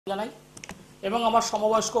জানাই এবং আমার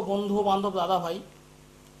সমবয়স্ক বন্ধু বান্ধব দাদা ভাই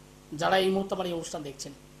যারা এই মুহূর্তে আমার এই অনুষ্ঠান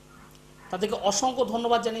দেখছেন তাদেরকে অসংখ্য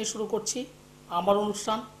ধন্যবাদ জানিয়ে শুরু করছি আমার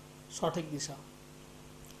অনুষ্ঠান সঠিক দিশা।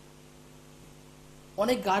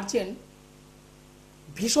 অনেক গার্জিয়ান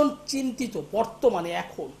ভীষণ চিন্তিত বর্তমানে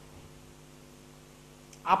এখন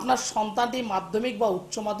আপনার সন্তানটি মাধ্যমিক বা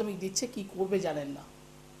উচ্চ মাধ্যমিক দিচ্ছে, কি করবে জানেন না,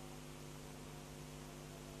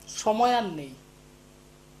 সময় আর নেই।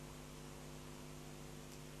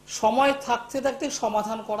 সময় থাকতে থাকতে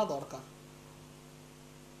সমাধান করা দরকার।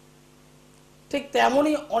 ঠিক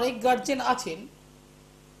তেমনই অনেক গার্জেন আছেন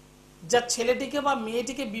যা ছেলেটিকে বা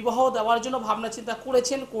মেয়েটিকে বিবাহ দেওয়ার জন্য ভাবনা চিন্তা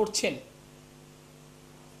করেছেন, করছেন,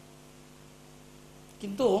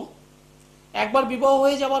 কিন্তু একবার বিবাহ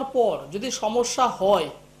হয়ে যাওয়ার পর যদি সমস্যা হয়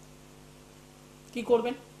কি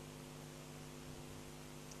করবেন,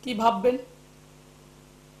 কি ভাববেন?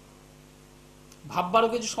 ভাববারও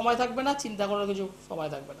কিছু সময় থাকবে না, চিন্তা করার কিছু সময়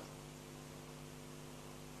থাকবে না।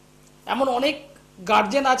 এমন অনেক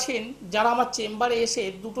গার্জেন আছেন যারা আমার চেম্বারে এসে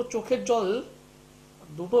দুটো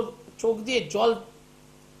চোখ দিয়ে জল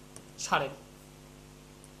ছাড়েন।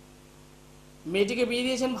 মেয়েটিকে বিয়ে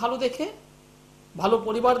দিয়েছেন ভালো দেখে, ভালো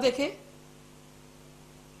পরিবার দেখে,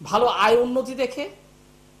 ভালো আয় উন্নতি দেখে,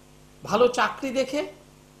 ভালো চাকরি দেখে,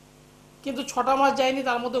 কিন্তু 6টা মাস যায়নি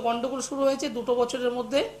তার মধ্যে গন্ডগোল শুরু হয়েছে। 2 বছরের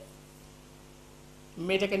মধ্যে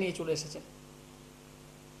মেয়েটাকে নিয়ে চলে এসেছেন।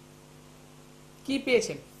 কি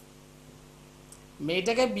পেয়েছেন?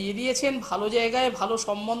 মেয়েটাকে বিয়ে দিয়েছেন ভালো জায়গায়, ভালো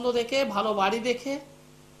সম্বন্ধ দেখে, ভালো বাড়ি দেখে,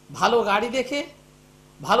 ভালো গাড়ি দেখে,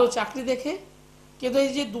 ভালো চাকরি দেখে, কিন্তু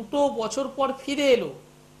এই যে 2 বছর পর ফিরে এলো,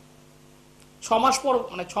 6 মাস পর,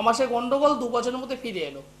 মানে 6 মাসের গন্ডগোল 2 বছরের মধ্যে ফিরে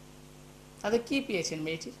এলো, তাতে কি পেয়েছেন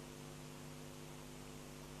মেয়েটির?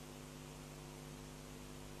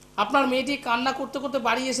 আপনার মেয়েটি কান্না করতে করতে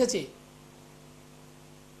বাড়ি এসেছে,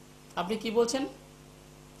 আপনি কি বলছেন?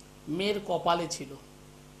 মেয়ের কপালে ছিল,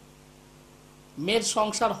 মেয়ের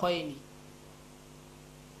সংসার হয়নি,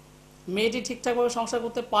 মেয়েটি ঠিকঠাকভাবে সংসার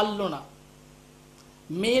করতে পারলো না,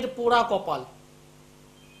 মেয়ের পোড়া কপাল।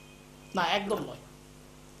 না, একদম নয়।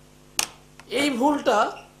 এই ভুলটা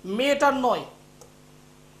মেয়েটার নয়,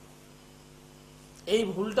 এই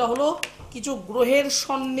ভুলটা হলো কিছু গ্রহের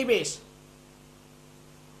সন্নিবেশ,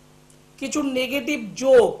 কিছু নেগেটিভ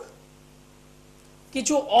যোগ,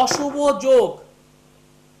 কিছু অশুভ যোগ,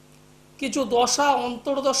 কিছু দশা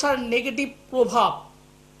অন্তর্দশার নেগেটিভ প্রভাব,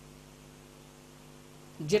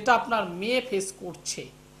 যেটা আপনার মেয়ে ফেস করছে,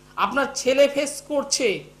 আপনার ছেলে ফেস করছে,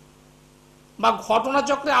 বা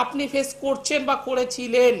ঘটনাচক্রে আপনি ফেস করছেন বা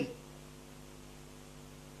করেছিলেন।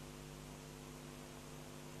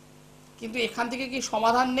 কিন্তু এখান থেকে কি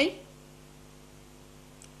সমাধান নেই?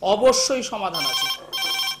 অবশ্যই সমাধান আছে।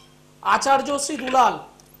 আচার্য শ্রী দুলাল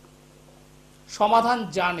সমাধান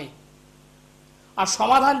জানে, আর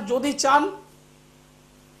সমাধান যদি চান,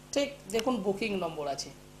 ঠিক দেখুন বুকিং নম্বর আছে,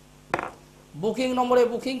 বুকিং নম্বরে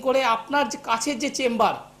বুকিং করে আপনার কাছের যে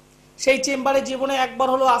চেম্বার, সেই চেম্বারে জীবনে একবার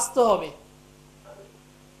হলেও আসতে হবে।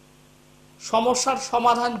 সমস্যার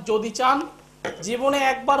সমাধান যদি চান, জীবনে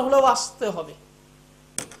একবার হলেও আসতে হবে।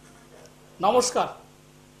 নমস্কার।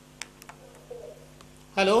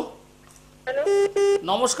 হ্যালো,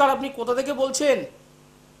 নমস্কার, আপনি কোথা থেকে বলছেন?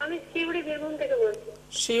 আমি শিউড়ি বীরভূম থেকে বলছি।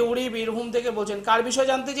 শিউড়ি বীরভূম থেকে বলছেন, কার বিষয়ে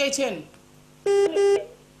জানতে চাইছেন?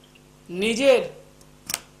 নিজের?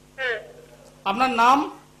 হ্যাঁ। আপনার নাম?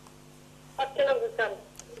 অর্চনা ভূষণ।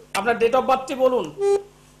 আপনার ডেট অফ বার্থটি বলুন।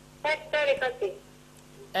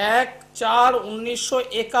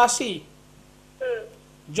 1/4/1981।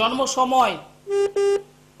 জন্ম সময়?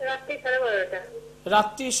 রাত্রি 12:30।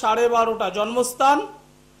 রাত্রি 12:30। জন্মস্থান?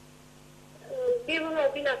 বীরভূম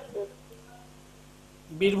অবিনাশপুর।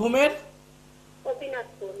 বীরভূমের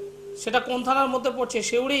অবিনাশপুর। সেটা কোন থানার মধ্যে পড়ছে?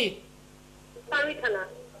 শিউড়ি? পামি থানা।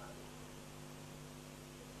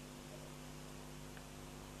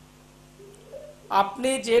 আপনি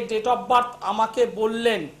যে ডেট অফ বার্থ আমাকে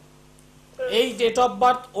বললেন, এই ডেট অফ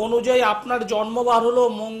বার্থ অনুযায়ী আপনার জন্মবার হলো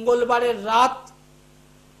মঙ্গলবারের রাত,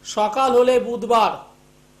 সকাল হলে বুধবার।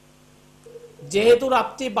 যেহেতু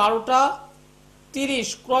রাত্রি 12:30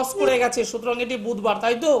 ক্রস করে গেছে, সুতরাং এটি বুধবার,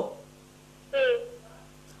 তাই তো?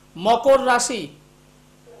 মকর রাশি?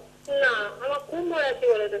 না, আমার কুম্ভ রাশি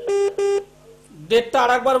বলে তো। ডেটটা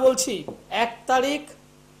আরেকবার বলছি, 1 তারিখ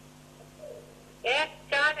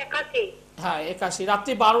 1/4/81। হ্যাঁ 81,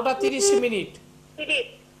 রাত্রি 12:30। 30।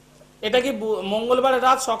 এটা কি মঙ্গলবারের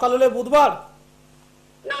রাত, সকাল হলে বুধবার?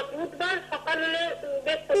 না, বুধবার সকাল হলে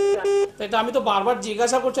বৃহস্পতিবার। এটা আমি তো বারবার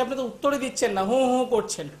জিজ্ঞাসা করছি, আপনি তো উত্তরই দিচ্ছেন না, হু হু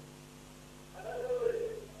করছেন।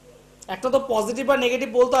 একটা তো পজিটিভ আর নেগেটিভ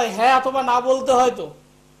বলতে হয়, হ্যাঁ অথবা না বলতে হয়। তো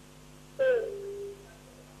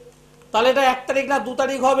তাহলে এটা 1 তারিখ না 2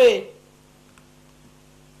 তারিখ হবে?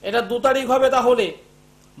 এটা 2 তারিখ হবে। তাহলে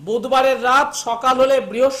বুধবারের রাত সকাল হলে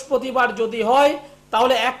বৃহস্পতিবার যদি হয়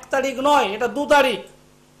তাহলে 1 তারিখ নয়, এটা 2 তারিখ।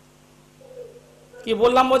 কি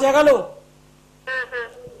বললাম বোঝা গেল? হ্যাঁ হ্যাঁ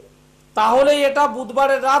তাহলে এটা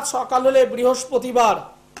বুধবারের রাত সকাল হলে বৃহস্পতিবার।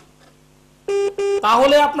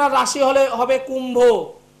 তাহলে আপনার রাশি হবে কুম্ভ,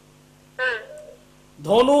 হ্যাঁ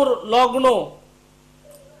ধনুর লগ্ন,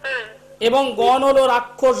 হ্যাঁ এবং গণ হলো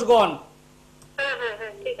রাক্ষসগণ। হ্যাঁ হ্যাঁ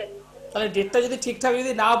হ্যাঁ ঠিক আছে। তাহলে ডেটটা যদি ঠিকঠাক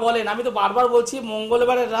যদি না বলেন, আমি তো বারবার বলছি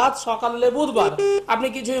মঙ্গলবারের রাত সকাল হলে বুধবার, আপনি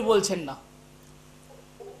কিছুই বলছেন না।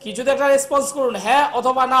 কিছুতে একটা রেসপন্স করুন, হ্যাঁ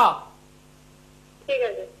অথবা না। ঠিক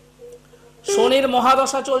আছে। শনির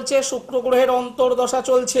মহাদশা চলছে, শুক্র গ্রহের অন্তর্দশা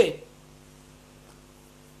চলছে।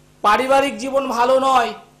 পারিবারিক জীবন ভালো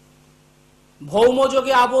নয়,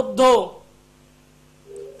 ভৌমযোগে আবদ্ধ,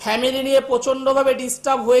 ফ্যামিলি নিয়ে প্রচন্ডভাবে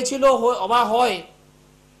ডিস্টার্ব হয়েছিল বা হয়,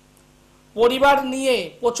 পরিবার নিয়ে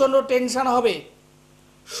প্রচন্ড টেনশন হবে,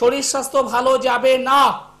 শরীর স্বাস্থ্য ভালো যাবে না।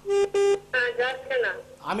 হ্যাঁ যাচ্ছে না।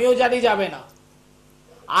 আমিও জানি যাবে না।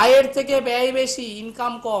 আয়ের থেকে ব্যয় বেশি,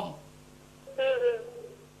 ইনকাম কম। হুম হুম।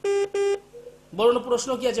 বলুন, প্রশ্ন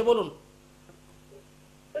কি আছে বলুন।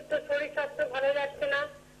 তো শরীর স্বাস্থ্য ভালো যাচ্ছে না,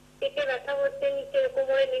 পেটে ব্যথা হচ্ছে, নিচে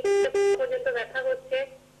কোমরে নিচে পর্যন্ত ব্যথা করছে।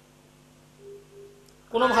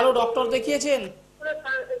 কোনো ভালো ডক্টর দেখিয়েছেন? কোনো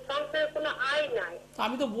সংসারে কোনো আয় নাই।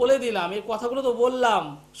 আমি তো বলে দিলাম, এই কথাগুলো তো বললাম,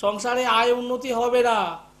 সংসারে আয় উন্নতি হবে না,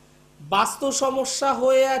 বাস্তু সমস্যা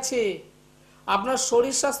হয়ে আছে, আপনার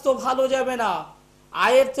শরীর স্বাস্থ্য ভালো যাবে না,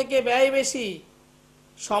 আয়ের থেকে ব্যয় বেশি।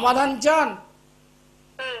 সমাধান চান?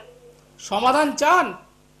 হ্যাঁ সমাধান চান?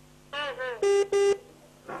 হ্যাঁ হ্যাঁ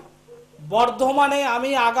বর্ধমানে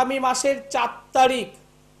আমি আগামী মাসের 4 তারিখ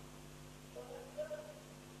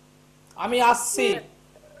আমি আসছি।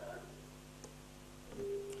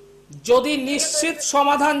 যদি নিশ্চিত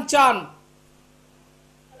সমাধান চান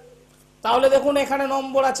তাহলে দেখুন এখানে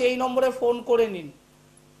নম্বর আছে, এই নম্বরে ফোন করে নিন।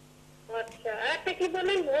 আচ্ছা, একটা কি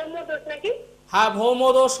বললেন, ভৌম দোষ নাকি? হ্যাঁ,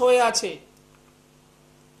 ভৌমদোষ হয়ে আছে,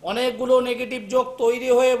 অনেকগুলো নেগেটিভ যোগ তৈরি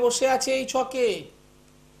হয়ে বসে আছে এই ছকে।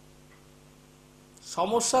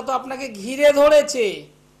 সমস্যা তো আপনাকে ঘিরে ধরেছে।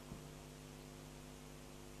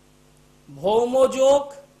 ভৌমযোগ,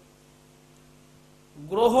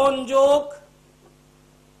 গ্রহণ যোগ,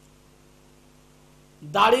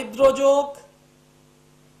 দারিদ্র যোগ,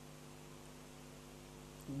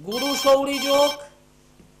 গুরু সৌরী যোগ,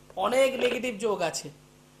 অনেক নেগেটিভ যোগ আছে।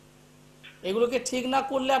 এগুলোকে ঠিক না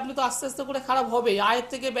করলে আপনি তো আস্তে আস্তে করে খারাপ হবে। আয়ের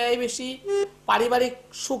থেকে ব্যয় বেশি, পারিবারিক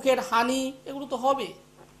সুখের হানি, এগুলো তো হবে।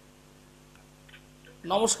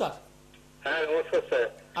 নমস্কার। হ্যাঁ নমস্কার স্যার।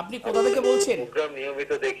 আপনি কোথা থেকে বলছেন? প্রোগ্রাম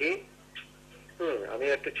নিয়মিত দেখি। আমি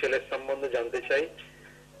একটু ছেলের সম্বন্ধে জানতে চাই।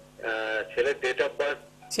 ছেলের ডেট অফ বার্থ।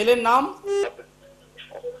 ছেলের নাম?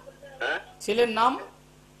 হ্যাঁ, ছেলের নাম?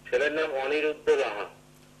 ছেলের নাম অনিরুদ্ধ রাহা।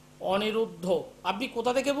 অনিরুদ্ধ। আপনি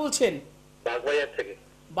কোথা থেকে বলছেন? বাগবাজার থেকে।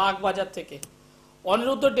 বাগবাজার থেকে।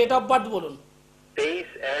 অনিরুদ্ধ, ডেট অফ বার্থ বলুন।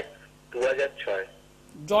 23/1/2006।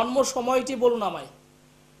 জন্ম সময়টি বলুন আমায়।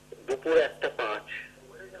 দুপুর 1:05।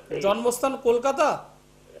 জন্মস্থান কলকাতা?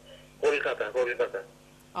 কলকাতা কলকাতা।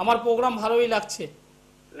 আমার প্রোগ্রাম ভালোই লাগছে।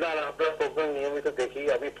 না না, আপনার প্রোগ্রাম নিয়মিত দেখি,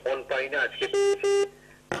 আমি ফোন পাই না আজকে।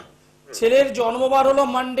 ছেলের জন্মবার হলো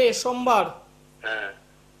মানডে, সোমবার। হ্যাঁ।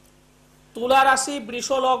 তুলা রাশি, বৃষ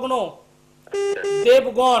লগ্ন,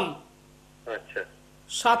 দেবগণ, আচ্ছা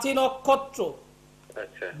সাথী নক্ষত্র,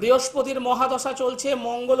 আচ্ছা বৃহস্পতির মহাদশা চলছে,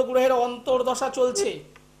 মঙ্গল গ্রহের অন্তর্দশা চলছে।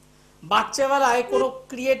 বাচ্চাবেলায় কোনো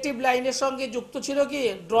ক্রিয়েটিভ লাইনের সঙ্গে যুক্ত ছিল কি?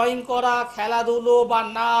 ড্রয়িং করা, খেলাধুলো বা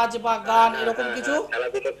নাচ বা গান, এরকম কিছু?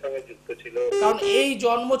 খেলাধুলার সঙ্গে যুক্ত ছিল। কারণ এই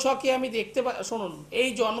জন্মছকে আমি শুনুন, এই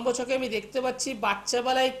জন্মছকে আমি দেখতে পাচ্ছি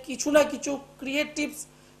বাচ্চাবেলায় কিছু না কিছু ক্রিয়েটিভ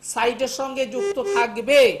সাইডের সঙ্গে যুক্ত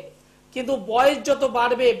থাকবে, কিন্তু বয়স যত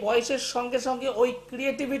বাড়বে বয়সের সঙ্গে সঙ্গে ওই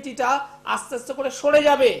ক্রিয়েটিভিটিটা আস্তে আস্তে করে সরে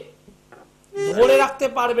যাবে, ধরে রাখতে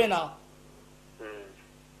পারবে না।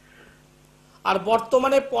 আর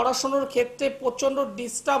বর্তমানে পড়াশোনার ক্ষেত্রে প্রচন্ড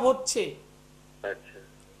ডিস্টার্ব হচ্ছে। আচ্ছা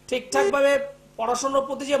ঠিকঠাক ভাবে পড়াশোনার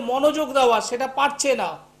প্রতি যে মনোযোগ দেওয়া সেটা পারছে না।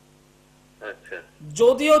 আচ্ছা।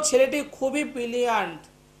 যদিও ছেলেটি খুবই ব্রিলিয়ান্ট,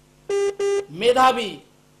 মেধাবী।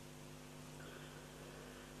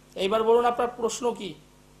 এইবার বলুন আপনার প্রশ্ন কি?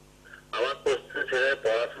 আমার প্রশ্ন, ছেলের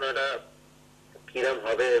পড়াশোনাটা কিরম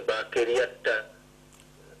হবে বা ক্যারিয়ারটা?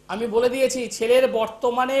 আমি বলে দিয়েছি, ছেলের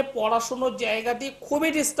বর্তমানে পড়াশোনার জায়গাটি খুবই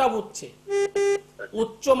ডিস্টার্ব হচ্ছে।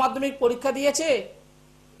 উচ্চ মাধ্যমিক পরীক্ষা দিয়েছে,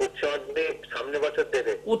 উচ্চ মাধ্যমিক সামনে বছর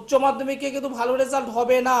দেবে। উচ্চ মাধ্যমিকে কিন্তু ভালো রেজাল্ট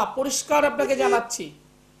হবে না, পরিষ্কার আপনাকে জানাচ্ছি।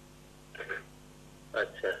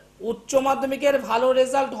 আচ্ছা উচ্চ মাধ্যমিকের ভালো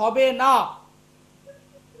রেজাল্ট হবে না।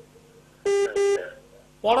 আচ্ছা।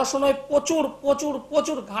 পড়াশোনায় প্রচুর প্রচুর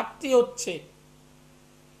প্রচুর ঘাটতি হচ্ছে।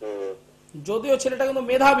 যদিও ছেলেটা কিন্তু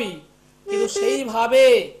মেধাবী, কিন্তু সেইভাবে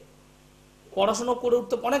পড়াশোনা করে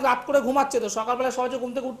উঠতে, অনেক রাত করে ঘুমাচ্ছে, তো সকালবেলা সহজে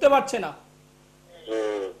ঘুম থেকে উঠতে পারছে না।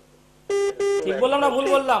 ঠিক বললাম না ভুল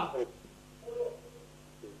বললাম?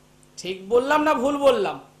 ঠিক বললাম না ভুল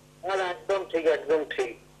বললাম? একদম ঠিক, একদম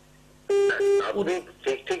ঠিক। আপনি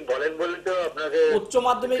ঠিক ঠিক বলেন বলে তো আপনাকে উচ্চ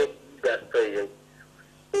মাধ্যমিক ব্যস্ত হয়ে যাই।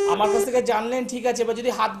 আমার কাছ থেকে জানলেন ঠিক আছে, বা যদি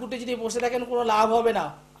হাত গুটে যদি বসে থাকেন কোনো লাভ হবে না।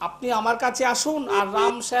 আপনি আমার কাছে আসুন, আর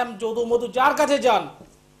রাম শ্যাম যদু মধু যার কাছে যান,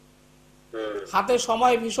 হাতে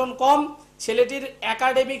সময় ভীষণ কম। ছেলেটির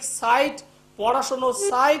একাডেমিক সাইট, পড়াশোনার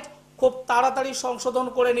সাইট খুব তাড়াতাড়ি সংশোধন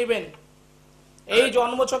করে নেবেন। এই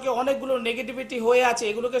জন্মছকে অনেকগুলো নেগেটিভিটি হয়ে আছে,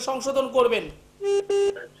 এগুলোকে সংশোধন করবেন।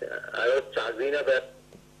 আর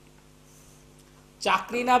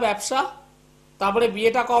চাকরি না ব্যবসা? তারপরে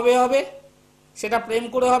বিয়েটা কবে হবে? সেটা প্রেম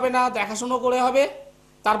করে হবে না দেখাশুনো করে হবে?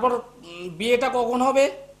 তারপর বিয়েটা কখন হবে?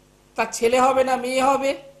 তার ছেলে হবে না মেয়ে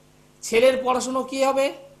হবে? ছেলের পড়াশুনো কি হবে?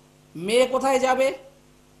 মেয়ে কোথায় যাবে?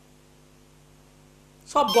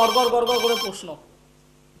 সব গড়গড় গড়গড় করে প্রশ্ন।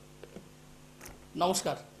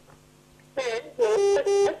 নমস্কার।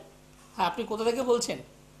 হ্যাঁ, আপনি কোথা থেকে বলছেন?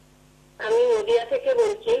 আমি নদিয়া থেকে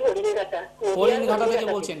বলছি, হরিণঘাটা। হরিণঘাটা থেকে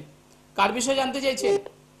বলছেন। কার বিষয়ে জানতে চাইছেন?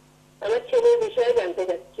 আমার ছেলের বিষয়ে জানতে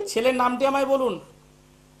চাচ্ছি। ছেলের নামটি আমায় বলুন।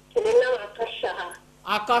 ছেলের নাম আকাশ সাহা।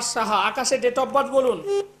 আকাশ সাহা। আকাশের ডেট অফ বার্থ বলুন।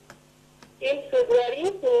 3 ফেব্রুয়ারি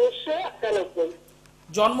 1998।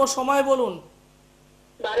 জন্ম সময় বলুন।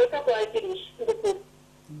 12:35 দুপুর।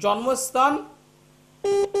 জন্মস্থান?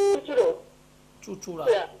 চুচুড়ো। চুচুড়া।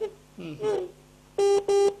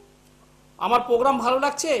 আমার প্রোগ্রাম ভালো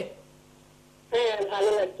লাগছে? হ্যাঁ, ভালো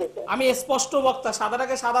লাগছে স্যার। আমি স্পষ্ট বক্তা,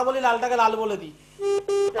 সাদাটাকে সাদা বলি, লালটাকে লাল বলে দিই।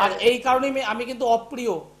 আর এই কারণেই আমি কিন্তু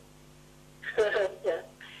অপ্রিয়। আচ্ছা।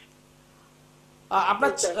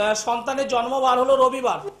 আপনার সন্তানের জন্মবার হলো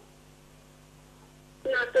রবিবার।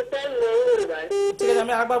 না তো স্যার, মঙ্গলবার। ঠিক আছে,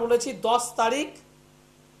 আমি আরেকবার বলেছি। 10 তারিখ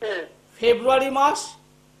হ্যাঁ ফেব্রুয়ারি মাস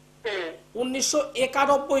হ্যাঁ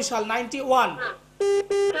 1991 সাল, 91।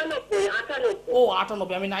 98। ও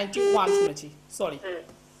 98, আমি 91 শুনেছি, সরি। হ্যাঁ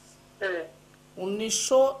হ্যাঁ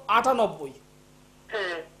 1998।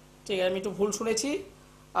 হ্যাঁ ঠিক আছে, আমি একটু ভুল শুনেছি।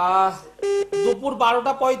 দুপুর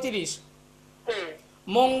 12:35 হ্যাঁ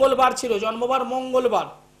মঙ্গলবার ছিল, জন্মবার মঙ্গলবার।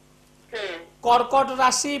 হ্যাঁ কর্কট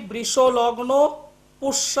রাশি, বৃষ লগ্ন,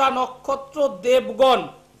 পুষ্যা নক্ষত্র, দেবগণ।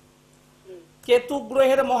 কেতু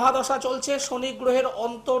গ্রহের মহাদশা চলছে, শনি গ্রহের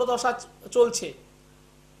অন্তর্দশা চলছে।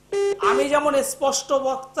 আমি যেমন স্পষ্ট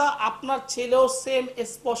বক্তা, আপনার ছেলেও সেম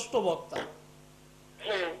স্পষ্ট বক্তা।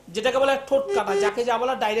 হ্যাঁ যেটাকে বলে ঠোঁট কাটা, যাকে যা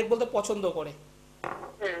বলা ডাইরেক্ট বলতে পছন্দ করে।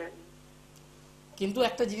 হ্যাঁ কিন্তু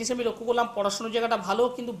একটা জিনিস আমি লক্ষ্য করলাম, পড়াশোনার জায়গাটা ভালো,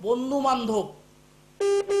 কিন্তু বন্ধু বান্ধব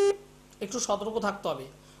একটু সতর্ক থাকতে হবে।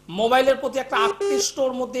 মোবাইলের প্রতি একটা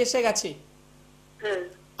আকৃষ্টর মধ্যে এসে গেছে, হ্যাঁ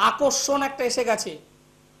আকর্ষণ একটা এসে গেছে,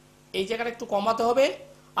 এই জায়গাটা একটু কমাতে হবে।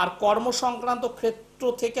 আর কর্ম সংক্রান্ত ক্ষেত্র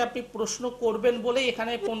থেকে আপনি প্রশ্ন করবেন বলেই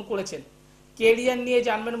এখানে ফোন করেছেন, কেরিয়ার নিয়ে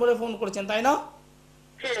জানবেন বলে ফোন করেছেন, তাই না?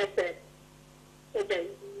 হ্যাঁ স্যার, এটাই।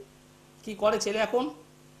 কি করে ছেলে এখন?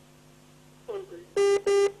 ফোন করি।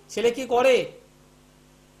 ছেলে কি করে?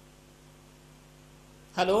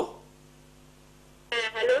 হ্যালো? হ্যাঁ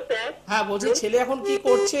হ্যালো স্যার। হ্যাঁ বলছি, ছেলে এখন কি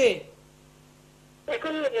করছে?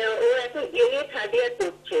 এখন ও এখন এমএ থার্ড ইয়ার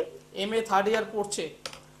পড়ছে। এমএ থার্ড ইয়ার পড়ছে,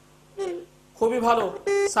 হুম। খুবই ভালো।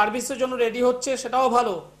 সার্ভিসের জন্য রেডি হচ্ছে, সেটাও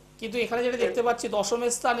ভালো। কিন্তু এখানে যেটা দেখতে পাচ্ছি,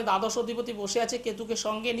 দশমের স্থানে দ্বাদশ অধিপতি বসে আছে কেতুকে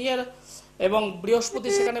সঙ্গে নিয়ে, এবং বৃহস্পতি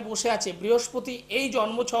সেখানে বসে আছে। বৃহস্পতি এই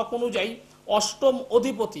জন্মছক অনুযায়ী অষ্টম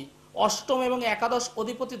অধিপতি, অষ্টম এবং একাদশ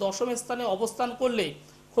অধিপতি দশমের স্থানে অবস্থান করলে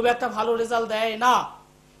খুব একটা ভালো রেজাল্ট দেয় না।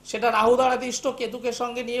 সেটা রাহু দ্বারা দৃষ্ট, কেতুকে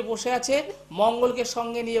সঙ্গে নিয়ে বসে আছে, মঙ্গলকে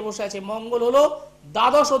সঙ্গে নিয়ে বসে আছে। মঙ্গল হলো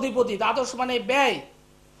দ্বাদশ অধিপতি, দ্বাদশ মানে ব্যয়,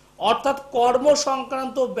 অর্থাৎ কর্ম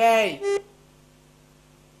সংক্রান্ত ব্যয়।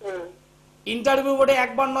 ইন্টারভিউ বোর্ডে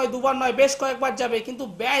একবার নয় দুবার নয়, বেশ কয়েকবার যাবে, কিন্তু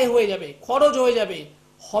ব্যয় হয়ে যাবে, খরচ হয়ে যাবে,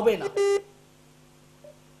 হবে না।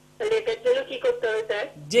 এটার জন্য কি করতে হবে স্যার?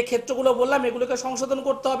 যে ক্ষেত্রগুলো বললাম এগুলোকে সংশোধন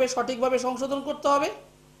করতে হবে, সঠিকভাবে সংশোধন করতে হবে।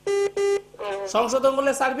 সংশোধন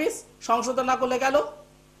করলে সার্ভিস, সংশোধন না করলে গেল।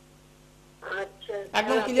 আচ্ছা,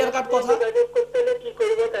 একদম ক্লিয়ার কাট কথা। যোগাযোগ করতে হলে কি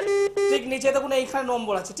করব তাহলে? ঠিক নিচে দেখুন, এইখানে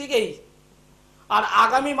নম্বর আছে, ঠিক এই। আর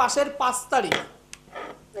আগামী মাসের 5 তারিখ,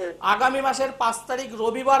 আগামী মাসের 5 তারিখ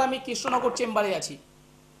রবিবার আমি কৃষ্ণনগর চেম্বারে আছি।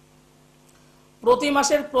 প্রতি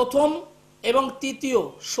মাসের প্রথম এবং তৃতীয়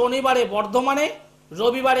শনিবারে বর্ধমানে,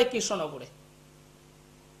 রবিবারে কৃষ্ণনগরে।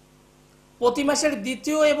 প্রতি মাসের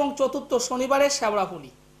দ্বিতীয় এবং চতুর্থ শনিবারে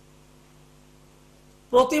শেওড়াফুলি।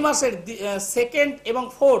 প্রতি মাসের সেকেন্ড এবং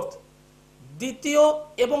ফোর্থ, দ্বিতীয়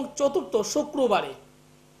এবং চতুর্থ শুক্রবারে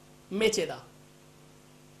মেচেদা।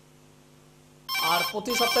 আর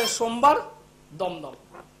প্রতি সপ্তাহে সোমবার দমদম।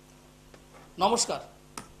 নমস্কার।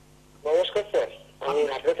 নমস্কার স্যার, আমি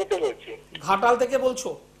হাবড়া থেকে বলছি। ঘাটাল থেকে বলছো?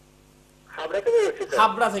 হাবড়া থেকে বলছি স্যার।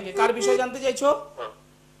 হাবড়া থেকে। কার বিষয়ে জানতে চাইছো?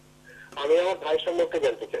 আমি আমার ভাই সম্পর্কে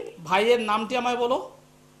জানতে চাই। ভাইয়ের নামটি আমায় বলো।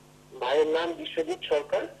 ভাইয়ের নাম বিশ্বজিৎ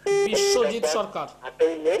সরকার। বিশ্বজিৎ সরকার।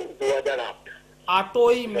 8ই মে 2008।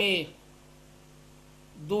 8ই মে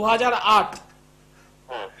 2008।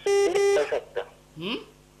 হ্যাঁ, সন্ধ্যে 7:30।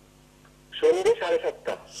 সন্ধ্যে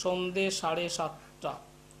 7:30। সন্ধ্যে 7:30।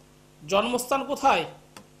 জন্মস্থান কোথায়?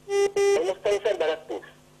 জন্মস্থান স্যার ব্যারাকপুর।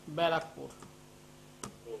 ব্যারাকপুর।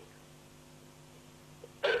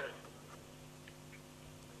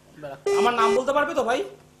 আমার নাম বলতে পারবে তো ভাই?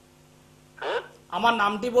 হ্যাঁ, আমার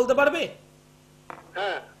নামটি বলতে পারবে?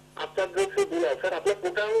 হ্যাঁ, আচার্য শ্রী দুলাল স্যার। আপনার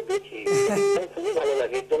প্রোগ্রাম আমি দেখি, আমার খুবই ভালো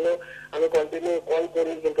লাগে। এর জন্য আমি কন্টিনিউ কল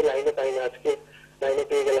করি, কিন্তু লাইনে পাই না। আজকে লাইনে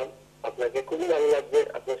পেয়ে গেলাম আপনাকে, খুবই ভালো লাগবে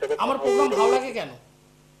আপনার সাথে। আমার প্রোগ্রাম ভালো লাগে কেন?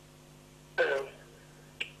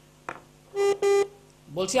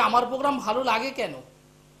 বলছি আমার প্রোগ্রাম ভালো লাগে কেন?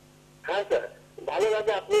 হ্যাঁ স্যার, ভালো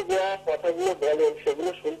লাগে। আপনি যা কথাগুলো বলেন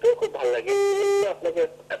সেগুলো শুনতেও খুব ভালো লাগে। আপনাকে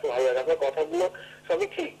এত ভালো লাগে, আপনার কথাগুলো সবই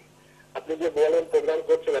ঠিক। আপনি যে বলেন প্রোগ্রাম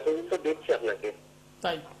করছেন, এতদিন তো দেখছি আপনাকে।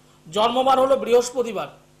 তাই। জন্মবার হলো বৃহস্পতিবার।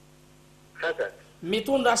 হ্যাঁ স্যার।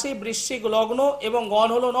 মিথুন রাশি, বৃশ্চিক লগ্ন এবং গণ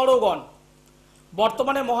হলো নরগণ।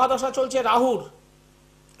 বর্তমানে মহাদশা চলছে রাহুর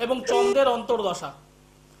এবং চন্দ্রের অন্তর্দশা।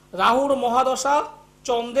 রাহুর মহাদশা,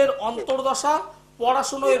 চন্দ্রের অন্তর্দশা,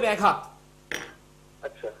 পড়াশুনোয় ব্যাঘাত।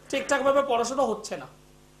 আচ্ছা। ঠিকঠাক ভাবে পড়াশোনা হচ্ছে না,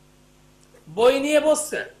 বই নিয়ে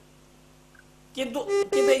বসছে, কিন্তু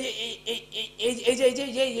কিন্তু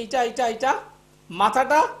এইটা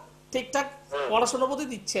মাথাটা ঠিকঠাক পড়াশোনার প্রতি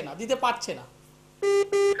দিচ্ছে না, দিতে পারছে না।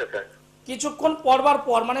 কিছুক্ষণ পরবার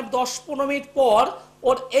পর মানে 10-15 মিনিট পর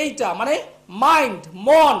ওর এইটা মানে মাইন্ড,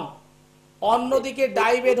 মন অন্যদিকে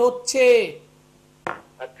ডাইভেট হচ্ছে।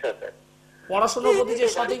 আচ্ছা স্যার। পড়াশোনার প্রতি যে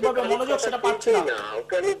সঠিকভাবে মনোযোগ সেটা পাচ্ছে না।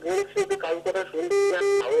 ওকে আমি বলছি তো, কাল কথা শুনছি না,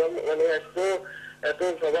 মানে এত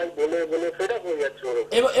সবাই বলে বলে ফেড আপ হয়ে যাচ্ছে।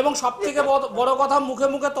 এবং সব থেকে বড় কথা, মুখে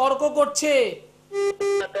মুখে তর্ক করছে,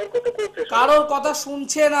 তর্ক তো করছে, কারোর কথা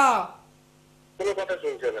শুনছে না, কোনো কথা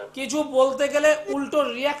শুনছে না। কিছু বলতে গেলে উল্টো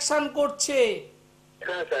রিয়াকশন করছে।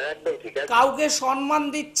 হ্যাঁ স্যার, একদম ঠিক। কাউকে সম্মান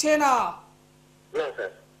দিচ্ছে না। না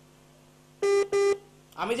স্যার।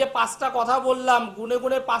 আমি যে 5টা কথা বললাম, গুনে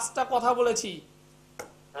গুনে 5টা কথা বলেছি,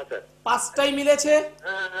 5টাই মিলেছে।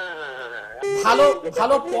 ভালো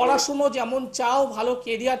ভালো পড়াশুনো যেমন চাও, ভালো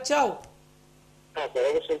কেরিয়ার চাও, হ্যাঁ স্যার,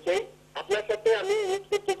 অবশ্যই চাই। আপনার সাথে আমি মিট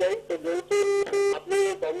করতে চাই। তো যেহেতু আপনি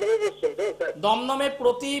দমদমে বসছেন তো স্যার? দমদমে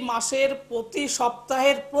প্রতি মাসের প্রতি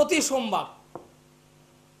সপ্তাহের প্রতি সোমবার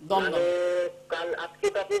দমদম। কাল আজকে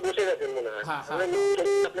তো আপনি বসে গেছেন মনে হয়। হ্যাঁ,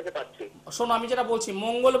 আপনাকে পাচ্ছি। শোনো, আমি যেটা বলছি,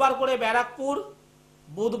 মঙ্গলবার করে ব্যারাকপুর,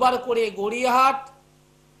 বুধবার করে গড়িয়াহাট,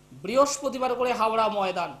 বৃহস্পতিবার করে হাওড়া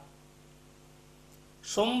ময়দান।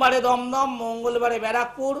 সোমবারে দমদম, মঙ্গলবারে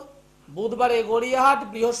ব্যারাকপুর, বুধবারে গড়িয়াহাট,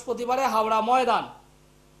 বৃহস্পতিবারে হাওড়া ময়দান।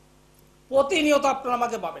 প্রতিনিয়ত আপনারা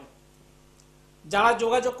আমাকে পাবেন। যারা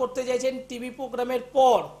যোগাযোগ করতে চাইছেন টিভি প্রোগ্রামের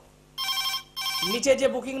পর, নিচে যে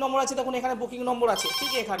বুকিং নম্বর আছে দেখুন, এখানে বুকিং নম্বর আছে,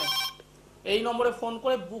 ঠিক এখানে এই নম্বরে ফোন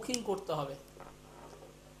করে বুকিং করতে হবে।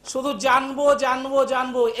 শুধু জানবো জানবো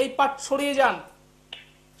জানবো, এই পার্ট সরিয়ে যান,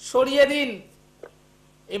 সরিয়ে দিন।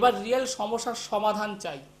 এবার রিয়েল সমস্যার সমাধান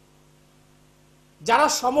চাই। যারা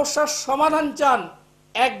সমস্যার সমাধান চান,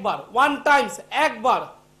 একবার ওয়ান টাইমস একবার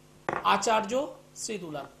আচার্য শ্রী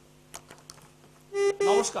দুলাল।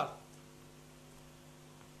 নমস্কার।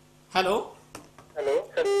 Hello hello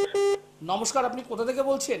sir. নমস্কার, আপনি কোথা থেকে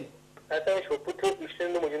বলছেন? হ্যাঁ স্যার, আমি সোদপুর থেকে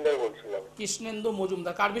কৃষ্ণেন্দু মজুমদার বলছিলাম। কৃষ্ণেন্দু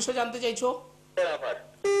মজুমদার। কার বিষয়ে জানতে চাইছো? স্যার আবার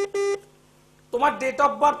তোমার ডেট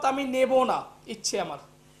অফ বার্থ আমি নেব না, ইচ্ছে আমার।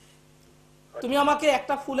 তুমি আমাকে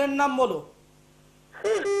একটা ফুলের নাম বলো।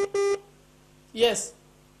 ফুল? ইয়েস।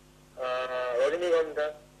 রজনীগন্ধা।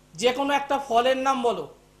 যে কোনো একটা ফলের নাম বলো।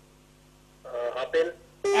 আপেল।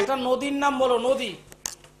 একটা নদীর নাম বলো। নদী?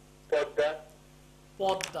 পদ্মা।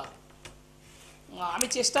 পদ্মা। আমি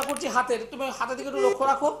চেষ্টা করছি হাতের, তুমি হাতের দিকে একটু লক্ষ্য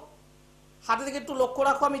রাখো, হাতের দিকে একটু লক্ষ্য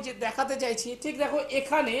রাখো। আমি যে দেখাতে চাইছি, ঠিক দেখো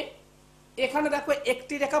এখানে, এখানে দেখো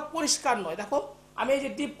একটি রেখা পরিষ্কার নয়, দেখো আমি এই যে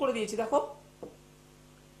ডিপ করে দিয়েছি, দেখো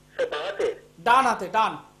ডান হাতে,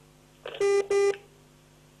 ডান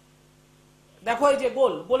দেখো, এই যে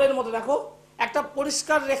গোল, গোলের মধ্যে দেখো একটা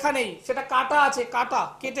পরিষ্কার রেখা নেই, সেটা কাটা আছে, কাটা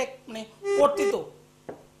কেটে মানে কর্তিত।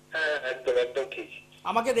 হ্যাঁ একদম একদম ঠিক।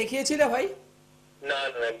 আমাকে দেখিয়েছিলে ভাই? না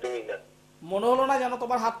না, একদমই না। মনে হলো না যেন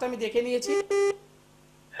তোমার হাতটা আমি দেখে নিয়েছি?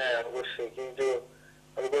 হ্যাঁ অবশ্যই, কিন্তু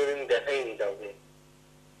আমি কোনোদিন দেখাইনি কাউকে।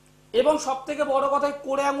 এবং সব থেকে বড় কথা,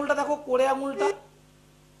 কোড়ে আঙুলটা দেখো, কোড়ে আঙুলটা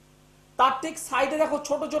তার ঠিক সাইডে দেখো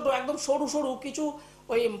ছোট ছোট একদম সরু সরু কিছু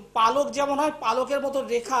ওই পালক যেমন হয় পালকের মতো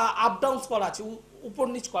রেখা আপ ডাউন করা আছে, উপর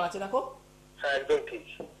নিচ করা আছে দেখো। হ্যাঁ একদম ঠিক।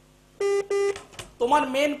 তোমার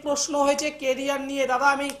মেন প্রশ্ন হয়েছে কেরিয়ার নিয়ে, দাদা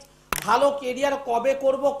আমি ভালো কেরিয়ার কবে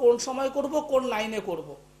করব, কোন সময় করব, কোন লাইনে করব।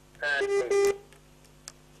 হ্যাঁ একদম ঠিক।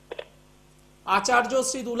 আচার্য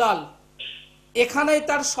শ্রী দুলাল, এখানেই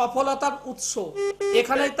তার সফলতার উৎস,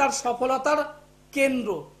 এখানেই তার সফলতার কেন্দ্র।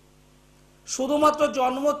 শুধুমাত্র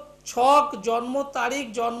জন্ম ছক, জন্ম তারিখ,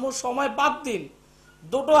 জন্ম সময় বাদ দিন,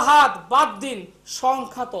 দুটো হাত বাদ দিন,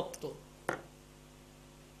 সংখ্যা তত্ত্ব,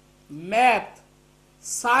 ম্যাথ,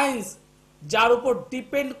 সায়েন্স যার উপর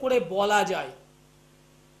ডিপেন্ড করে বলা যায়।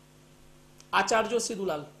 আচার্য শ্রী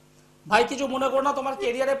দুলাল ভাই, কিছু মনে করো না, তোমার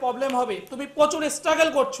কেরিয়ারে প্রবলেম হবে, তুমি প্রচুর স্ট্রাগল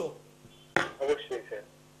করছো, অবশ্যই স্যার।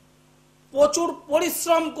 প্রচুর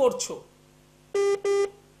পরিশ্রম করছো,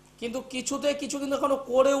 কিন্তু কিছু কিন্তু এখনো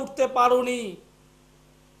করে উঠতে পারোনি,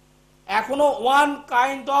 এখনো ওয়ান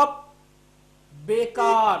কাইন্ড অফ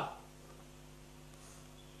বেকার।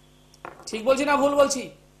 ঠিক বলছি না ভুল বলছি?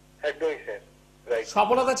 একদমই স্যার, রাইট।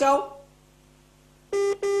 সফলতা চাও,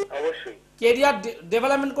 অবশ্যই। কেরিয়ার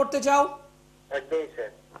ডেভেলপমেন্ট করতে চাও, একদমই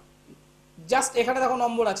স্যার। জাস্ট এখানে দেখো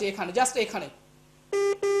নম্বর আছে, এখানে জাস্ট এখানে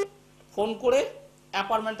ফোন করে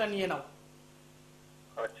অ্যাপয়েন্টমেন্টটা নিয়ে নাও।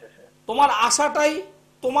 আচ্ছা স্যার। তোমার আশাটাই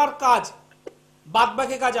তোমার কাজ, বাদ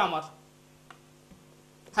বাকি কাজ আমার।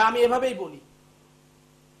 হ্যাঁ আমি এভাবেই বলি,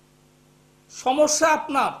 সমস্যা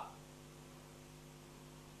আপনার,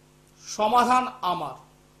 সমাধান আমার।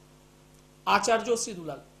 আচার্য শ্রী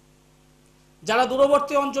দুলাল। যারা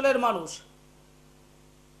দূরবর্তী অঞ্চলের মানুষ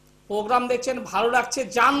প্রোগ্রাম দেখছেন, ভালো লাগছে,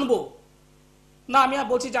 জানবো না, আমি আর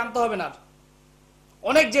বলছি জানতে হবে না,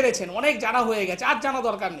 অনেক জেনেছেন, অনেক জানা হয়ে গেছে, আর জানা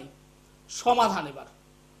দরকার নেই, সমাধান এবার।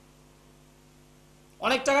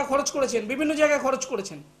 অনেক টাকা খরচ করেছেন, বিভিন্ন জায়গায় খরচ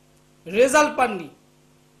করেছেন, রেজাল্ট পাননি,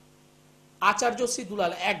 আচার্য শ্রী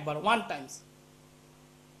দুলাল একবার, ওয়ান টাইমস।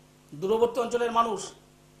 দূরবর্তী অঞ্চলের মানুষ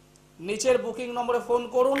নিচের বুকিং নম্বরে ফোন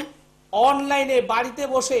করুন, অনলাইনে বাড়িতে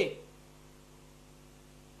বসে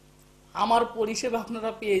আমার পরিষেবা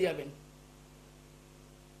আপনারা পেয়ে যাবেন,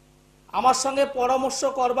 আমার সঙ্গে পরামর্শ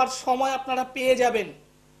করবার সময় আপনারা পেয়ে যাবেন।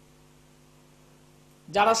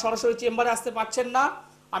 যারা সরাসরি চেম্বারে আসতে পারছেন না,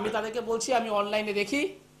 আমি তাদেরকে বলছি আমি অনলাইনে দেখি,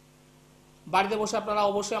 বাড়িতে বসে আপনারা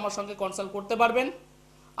অবশ্যই আমার সঙ্গে কনসাল্ট করতে পারবেন।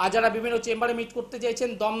 আর যারা বিভিন্ন চেম্বারে মিট করতে চাইছেন,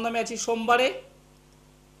 দমদমে আছি সোমবারে,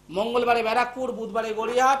 মঙ্গলবারে ব্যারাকপুর, বুধবারে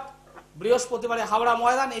গড়িয়াহাট, বৃহস্পতিবারে হাওড়া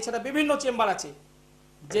ময়দান, এছাড়া বিভিন্ন চেম্বার আছে,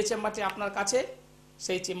 যে চেম্বারটি আপনার কাছে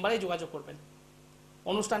সেই চেম্বারে যোগাযোগ করবেন।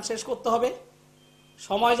 অনুষ্ঠান শেষ করতে হবে,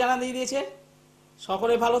 সময় জানা দিয়ে দিয়েছে,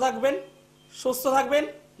 সকলে ভালো থাকবেন, সুস্থ থাকবেন,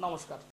 নমস্কার।